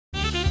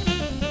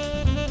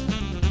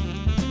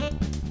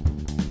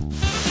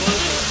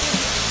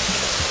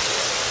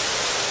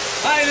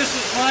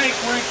Mike.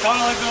 We're in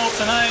Colleyville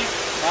tonight,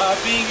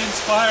 being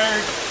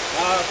inspired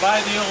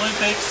by the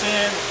Olympics,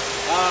 and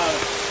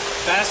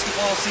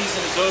basketball season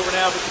is over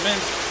now, but the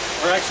men's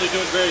are actually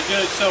doing very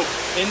good. So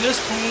in this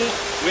pool,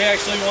 we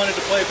actually wanted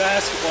to play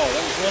basketball.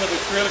 That was one of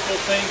the critical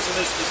things in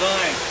this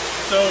design.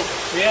 So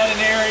we had an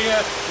area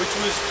which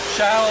was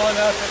shallow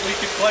enough that we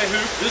could play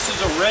hoop. This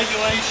is a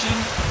regulation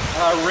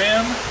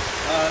rim,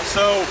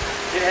 so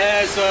it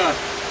has a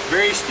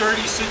very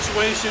sturdy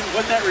situation.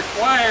 What that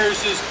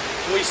requires is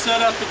when we set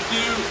up and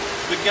do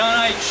the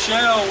gunite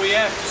shell, we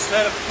have to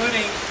set a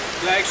footing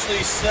to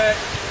actually set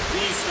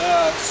these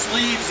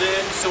sleeves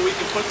in so we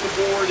can put the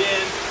board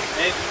in,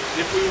 and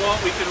if we want,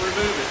 we can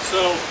remove it.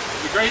 So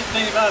the great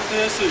thing about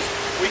this is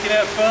we can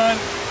have fun,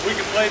 we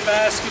can play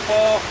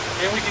basketball,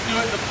 and we can do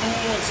it in the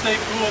pool and stay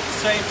cool at the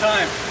same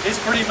time.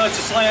 It's pretty much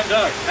a slam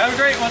dunk. Have a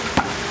great one.